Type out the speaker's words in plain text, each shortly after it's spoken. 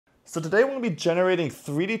So today we're going to be generating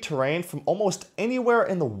 3D terrain from almost anywhere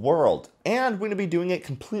in the world, and we're going to be doing it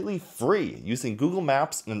completely free using Google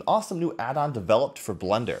Maps and an awesome new add-on developed for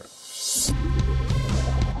Blender.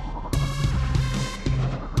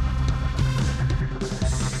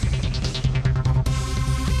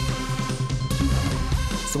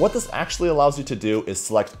 So what this actually allows you to do is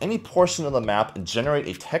select any portion of the map and generate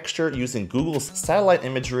a texture using Google's satellite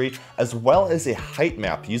imagery, as well as a height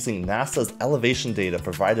map using NASA's elevation data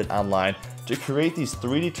provided online to create these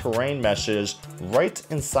 3D terrain meshes right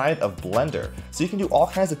inside of Blender. So you can do all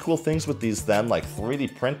kinds of cool things with these then, like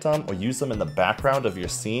 3D print them or use them in the background of your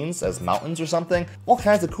scenes as mountains or something. All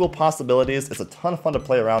kinds of cool possibilities. It's a ton of fun to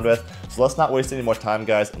play around with. So let's not waste any more time,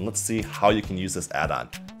 guys, and let's see how you can use this add-on.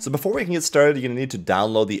 So before we can get started, you're going to need to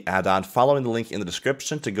download the add-on following the link in the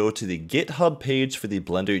description to go to the GitHub page for the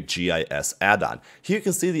Blender GIS add-on. Here you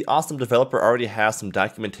can see the awesome developer already has some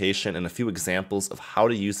documentation and a few examples of how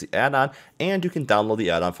to use the add-on, and you can download the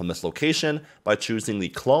add-on from this location by choosing the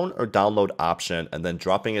clone or download option and then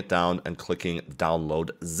dropping it down and clicking download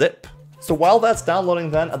zip. So while that's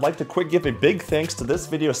downloading then, I'd like to quick give a big thanks to this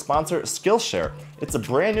video sponsor, Skillshare. It's a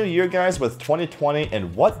brand new year, guys, with 2020,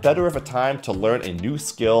 and what better of a time to learn a new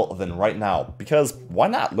skill than right now? Because why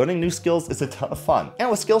not? Learning new skills is a ton of fun.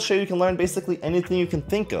 And with Skillshare, you can learn basically anything you can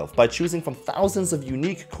think of by choosing from thousands of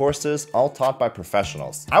unique courses, all taught by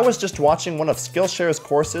professionals. I was just watching one of Skillshare's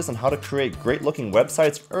courses on how to create great looking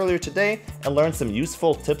websites earlier today and learned some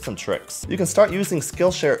useful tips and tricks. You can start using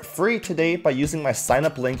Skillshare free today by using my sign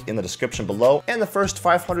up link in the description below, and the first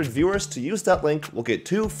 500 viewers to use that link will get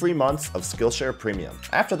 2 free months of Skillshare Premium.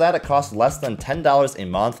 After that, it costs less than $10 a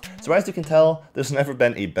month, so as you can tell, there's never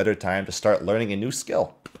been a better time to start learning a new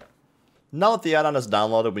skill. Now that the add-on is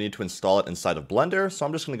downloaded, we need to install it inside of Blender, so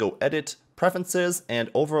I'm just going to go Edit, Preferences, and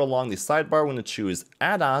over along the sidebar, we're going to choose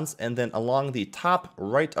Add-ons, and then along the top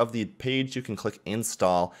right of the page, you can click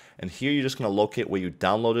Install, and here you're just going to locate where you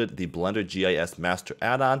downloaded the Blender GIS Master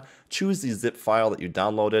add-on, choose the zip file that you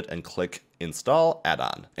downloaded, and click Install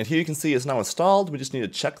Add-on. And here you can see it's now installed. We just need to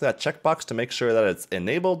check that checkbox to make sure that it's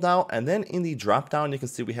enabled now, and then in the drop-down, you can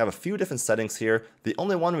see we have a few different settings here. The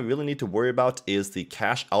only one we really need to worry about is the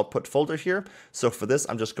cache output folder here. So for this,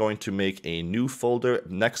 I'm just going to make a new folder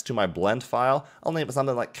next to my blend file. I'll name it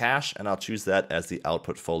something like cache, and I'll choose that as the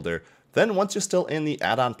output folder. Then once you're still in the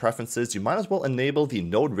add-on preferences, you might as well enable the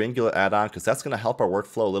Node Wrangler add-on because that's going to help our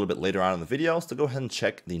workflow a little bit later on in the video. So go ahead and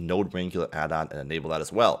check the Node Wrangler add-on and enable that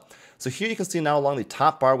as well. So here you can see now along the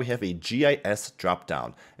top bar, we have a GIS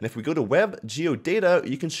dropdown. And if we go to Web Geodata,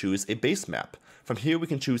 you can choose a base map. From here, we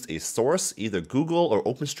can choose a source, either Google or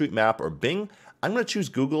OpenStreetMap or Bing. I'm going to choose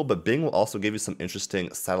Google, but Bing will also give you some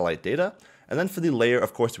interesting satellite data. And then for the layer,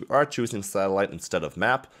 of course, we are choosing satellite instead of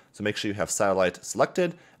map, so make sure you have satellite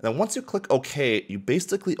selected. And then once you click OK, you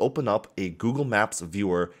basically open up a Google Maps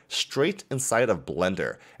viewer straight inside of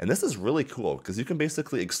Blender. And this is really cool because you can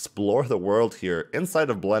basically explore the world here inside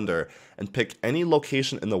of Blender and pick any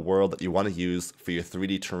location in the world that you want to use for your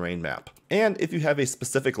 3D terrain map. And if you have a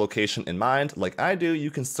specific location in mind, like I do,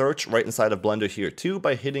 you can search right inside of Blender here too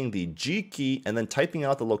by hitting the G key and then typing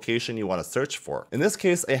out the location you want to search for. In this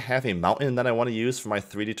case, I have a mountain that I want to use for my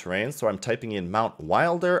 3D terrain, so I'm typing in Mount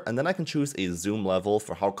Wilder, and then I can choose a zoom level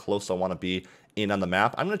for how close I want to be in on the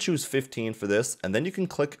map. I'm going to choose 15 for this, and then you can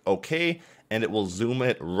click OK, and it will zoom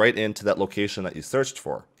it right into that location that you searched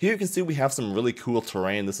for. Here you can see we have some really cool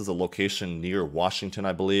terrain. This is a location near Washington,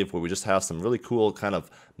 I believe, where we just have some really cool kind of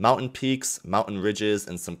mountain peaks, mountain ridges,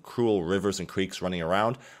 and some cool rivers and creeks running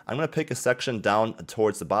around. I'm going to pick a section down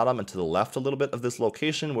towards the bottom and to the left a little bit of this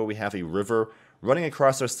location where we have a river running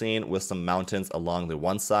across our scene with some mountains along the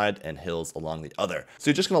one side and hills along the other. So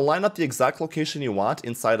you're just going to line up the exact location you want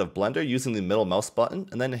inside of Blender using the middle mouse button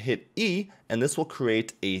and then hit E, and this will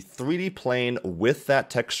create a 3D plane with that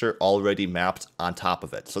texture already mapped on top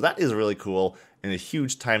of it. So that is really cool and a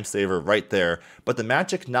huge time saver right there. But the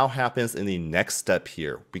magic now happens in the next step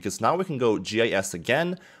here, because now we can go GIS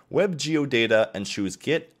again, Web Geodata, and choose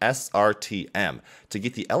Get SRTM to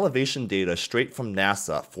get the elevation data straight from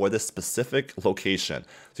NASA for this specific location.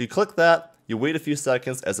 So you click that, you wait a few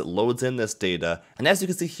seconds as it loads in this data, and as you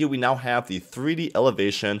can see here, we now have the 3D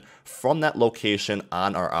elevation from that location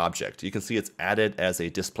on our object. You can see it's added as a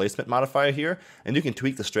displacement modifier here, and you can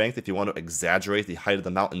tweak the strength if you want to exaggerate the height of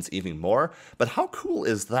the mountains even more. But how cool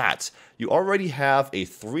is that? You already have a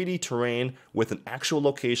 3D terrain with an actual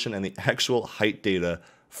location and the actual height data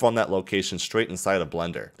from that location straight inside of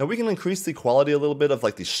Blender. Now we can increase the quality a little bit of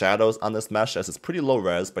like the shadows on this mesh as it's pretty low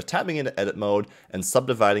res by tapping into edit mode and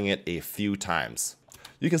subdividing it a few times.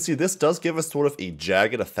 You can see this does give us sort of a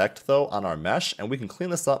jagged effect though on our mesh, and we can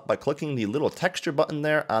clean this up by clicking the little texture button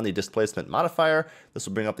there on the displacement modifier. This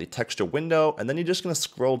will bring up the texture window, and then you're just going to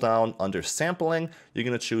scroll down under sampling. You're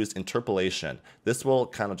going to choose interpolation. This will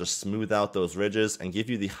kind of just smooth out those ridges and give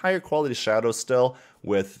you the higher quality shadows still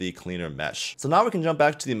with the cleaner mesh. So now we can jump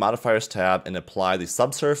back to the modifiers tab and apply the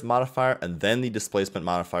subsurf modifier and then the displacement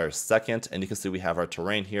modifier second. And you can see we have our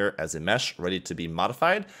terrain here as a mesh ready to be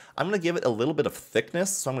modified. I'm going to give it a little bit of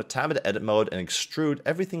thickness. So I'm going to tab into edit mode and extrude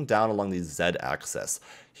everything down along the Z axis.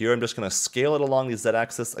 Here I'm just going to scale it along the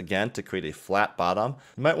Z-axis again to create a flat bottom.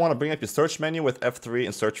 You might want to bring up your search menu with F3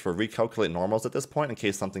 and search for recalculate normals at this point in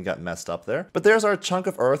case something got messed up there. But there's our chunk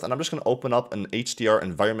of earth, and I'm just going to open up an HDR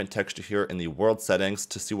environment texture here in the world settings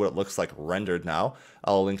to see what it looks like rendered now.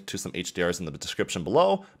 I'll link to some HDRs in the description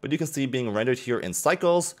below, but you can see being rendered here in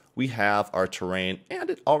cycles, we have our terrain and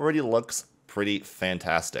it already looks pretty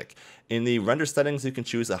fantastic. In the render settings, you can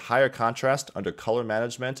choose a higher contrast under color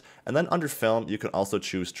management, and then under film, you can also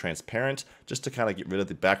choose transparent just to kind of get rid of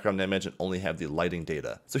the background image and only have the lighting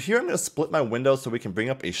data. So here I'm going to split my window so we can bring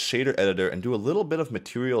up a shader editor and do a little bit of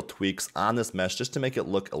material tweaks on this mesh just to make it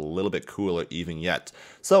look a little bit cooler even yet.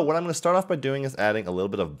 So what I'm going to start off by doing is adding a little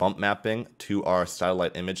bit of bump mapping to our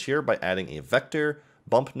satellite image here by adding a vector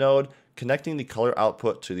bump node, connecting the color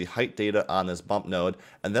output to the height data on this bump node,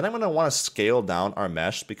 and then I'm going to want to scale down our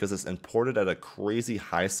mesh because it's imported at a crazy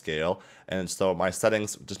high scale, and so my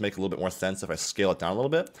settings just make a little bit more sense if I scale it down a little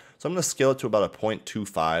bit. So I'm going to scale it to about a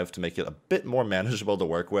 0.25 to make it a bit more manageable to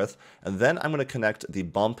work with, and then I'm going to connect the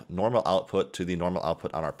bump normal output to the normal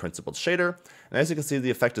output on our principled shader, and as you can see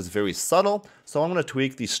the effect is very subtle, so I'm going to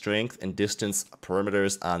tweak the strength and distance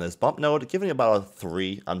parameters on this bump node, giving it about a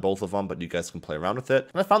 3 on both of them, but you guys can play around with it.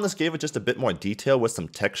 And I found this gave it just a bit more detail with some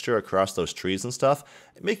texture across those trees and stuff,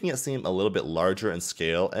 making it seem a little bit larger in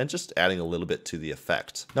scale and just adding a little bit to the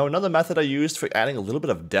effect. Now another method I used for adding a little bit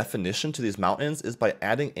of definition to these mountains is by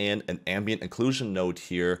adding in an ambient occlusion node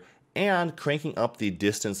here and cranking up the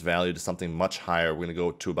distance value to something much higher. We're going to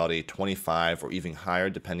go to about a 25 or even higher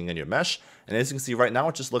depending on your mesh. And as you can see right now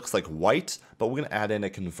it just looks like white, but we're going to add in a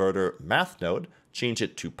converter math node, change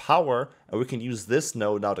it to power, and we can use this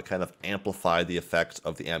node now to kind of amplify the effect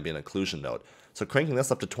of the ambient occlusion node. So cranking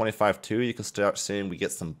this up to 25 too, you can start seeing we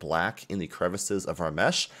get some black in the crevices of our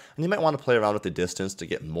mesh, and you might want to play around with the distance to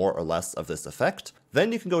get more or less of this effect.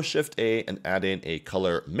 Then you can go Shift A and add in a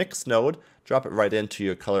color mix node, drop it right into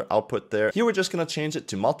your color output there. Here we're just going to change it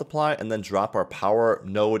to multiply and then drop our power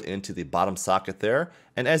node into the bottom socket there.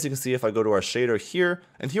 And as you can see, if I go to our shader here,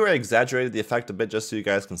 and here I exaggerated the effect a bit just so you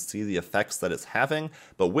guys can see the effects that it's having,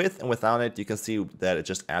 but with and without it, you can see that it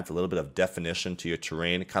just adds a little bit of definition to your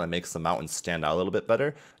terrain. It kind of makes the mountains stand out a little bit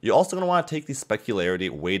better. You're also going to want to take the specularity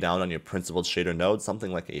way down on your principled shader node,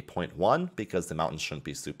 something like a 0.1, because the mountains shouldn't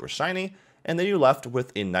be super shiny. And then you're left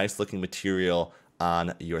with a nice looking material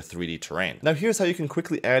on your 3D terrain. Now here's how you can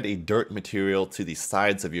quickly add a dirt material to the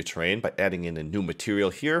sides of your terrain by adding in a new material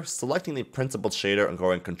here, selecting the principled shader and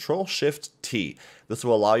going Control-Shift-T. This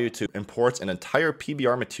will allow you to import an entire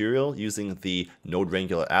PBR material using the Node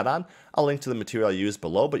Wrangler add-on. I'll link to the material I used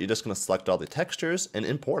below, but you're just going to select all the textures and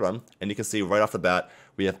import them. And you can see right off the bat,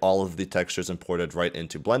 we have all of the textures imported right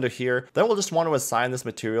into Blender here. Then we'll just want to assign this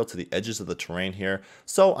material to the edges of the terrain here.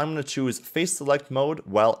 So I'm going to choose Face Select mode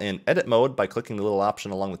while in Edit mode by clicking the little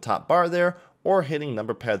option along the top bar there, or hitting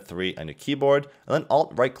number pad 3 on your keyboard, and then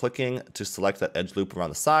Alt right clicking to select that edge loop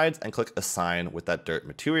around the sides and click Assign with that dirt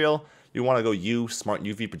material. You want to go U Smart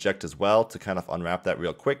UV Project as well to kind of unwrap that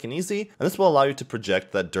real quick and easy. And this will allow you to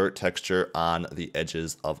project that dirt texture on the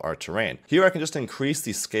edges of our terrain. Here I can just increase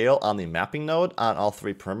the scale on the mapping node on all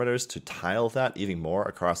 3 perimeters to tile that even more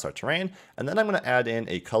across our terrain. And then I'm going to add in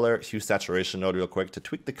a color hue saturation node real quick to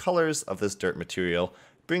tweak the colors of this dirt material,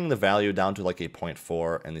 bringing the value down to like a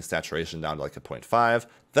 0.4 and the saturation down to like a 0.5.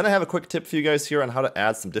 Then I have a quick tip for you guys here on how to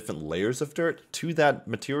add some different layers of dirt to that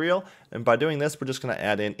material. And by doing this, we're just going to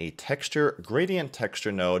add in a texture, gradient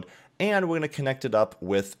texture node, and we're going to connect it up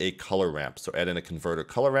with a color ramp. So add in a converter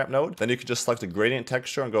color ramp node. Then you can just select a gradient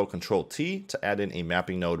texture and go Control-T to add in a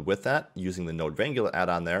mapping node with that using the Node Wrangler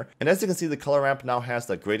add-on there. And as you can see, the color ramp now has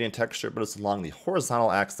that gradient texture, but it's along the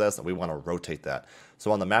horizontal axis and we want to rotate that.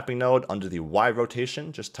 So on the mapping node under the Y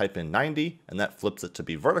rotation, just type in 90 and that flips it to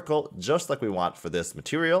be vertical, just like we want for this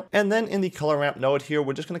material. And then in the color ramp node here,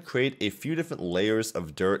 we're just going to create a few different layers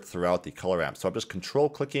of dirt throughout the color ramp. So I'm just control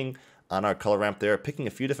clicking on our color ramp there, picking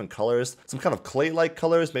a few different colors, some kind of clay-like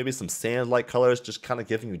colors, maybe some sand-like colors, just kind of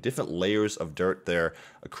giving you different layers of dirt there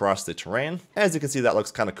across the terrain. As you can see, that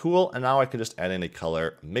looks kind of cool, and now I can just add in a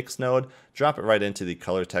color mix node, drop it right into the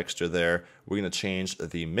color texture there. We're going to change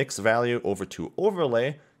the mix value over to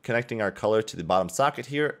overlay, connecting our color to the bottom socket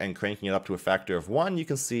here and cranking it up to a factor of 1, you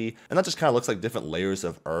can see, and that just kind of looks like different layers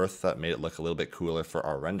of earth that made it look a little bit cooler for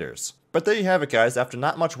our renders. But there you have it, guys. After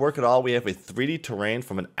not much work at all, we have a 3D terrain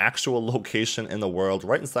from an actual location in the world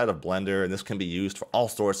right inside of Blender, and this can be used for all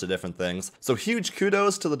sorts of different things. So huge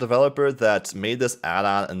kudos to the developer that made this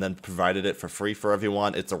add-on and then provided it for free for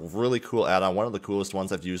everyone. It's a really cool add-on, one of the coolest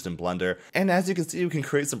ones I've used in Blender. And as you can see, you can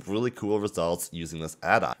create some really cool results using this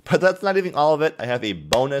add-on. But that's not even all of it. I have a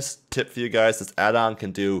bonus tip for you guys. This add-on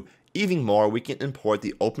can do even more. We can import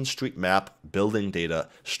the OpenStreetMap building data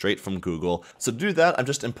straight from Google. So to do that, I'm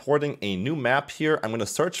just importing a new map here. I'm going to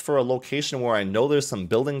search for a location where I know there's some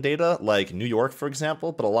building data, like New York, for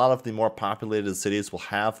example, but a lot of the more populated cities will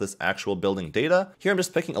have this actual building data. Here I'm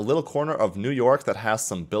just picking a little corner of New York that has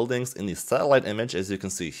some buildings in the satellite image, as you can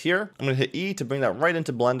see here. I'm going to hit E to bring that right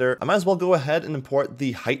into Blender. I might as well go ahead and import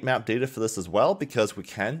the height map data for this as well, because we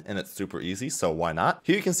can, and it's super easy, so why not?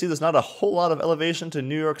 Here you can see there's not a whole lot of elevation to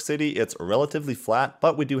New York City. It's relatively flat,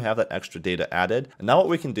 but we do have that extra data added. And now what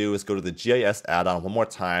we can do is go to the GIS add-on one more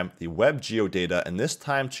time, the web geodata, and this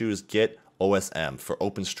time choose get OSM for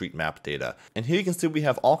OpenStreetMap data. And here you can see we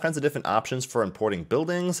have all kinds of different options for importing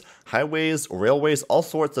buildings, highways, railways, all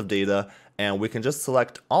sorts of data, and we can just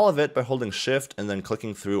select all of it by holding Shift and then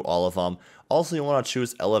clicking through all of them. Also, you want to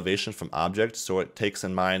choose elevation from object, so it takes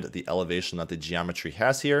in mind the elevation that the geometry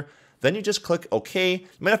has here. Then you just click OK. You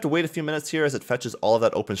might have to wait a few minutes here as it fetches all of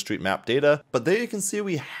that OpenStreetMap data, but there you can see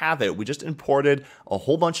we have it. We just imported a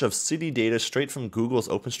whole bunch of city data straight from Google's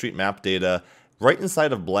OpenStreetMap data right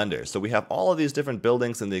inside of Blender. So we have all of these different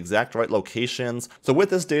buildings in the exact right locations. So with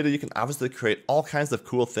this data, you can obviously create all kinds of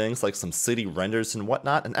cool things like some city renders and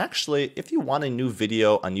whatnot. And actually, if you want a new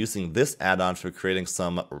video on using this add-on for creating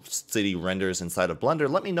some city renders inside of Blender,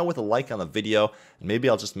 let me know with a like on the video, and maybe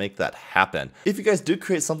I'll just make that happen. If you guys do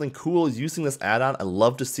create something cool using this add-on, I'd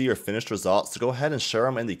love to see your finished results. So go ahead and share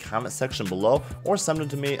them in the comment section below, or send them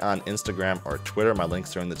to me on Instagram or Twitter. My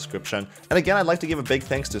links are in the description. And again, I'd like to give a big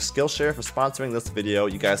thanks to Skillshare for sponsoring this video.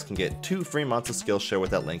 You guys can get 2 free months of Skillshare with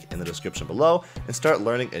that link in the description below and start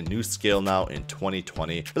learning a new skill now in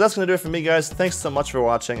 2020. But that's going to do it for me, guys. Thanks so much for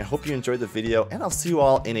watching. I hope you enjoyed the video, and I'll see you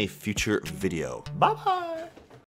all in a future video. Bye bye.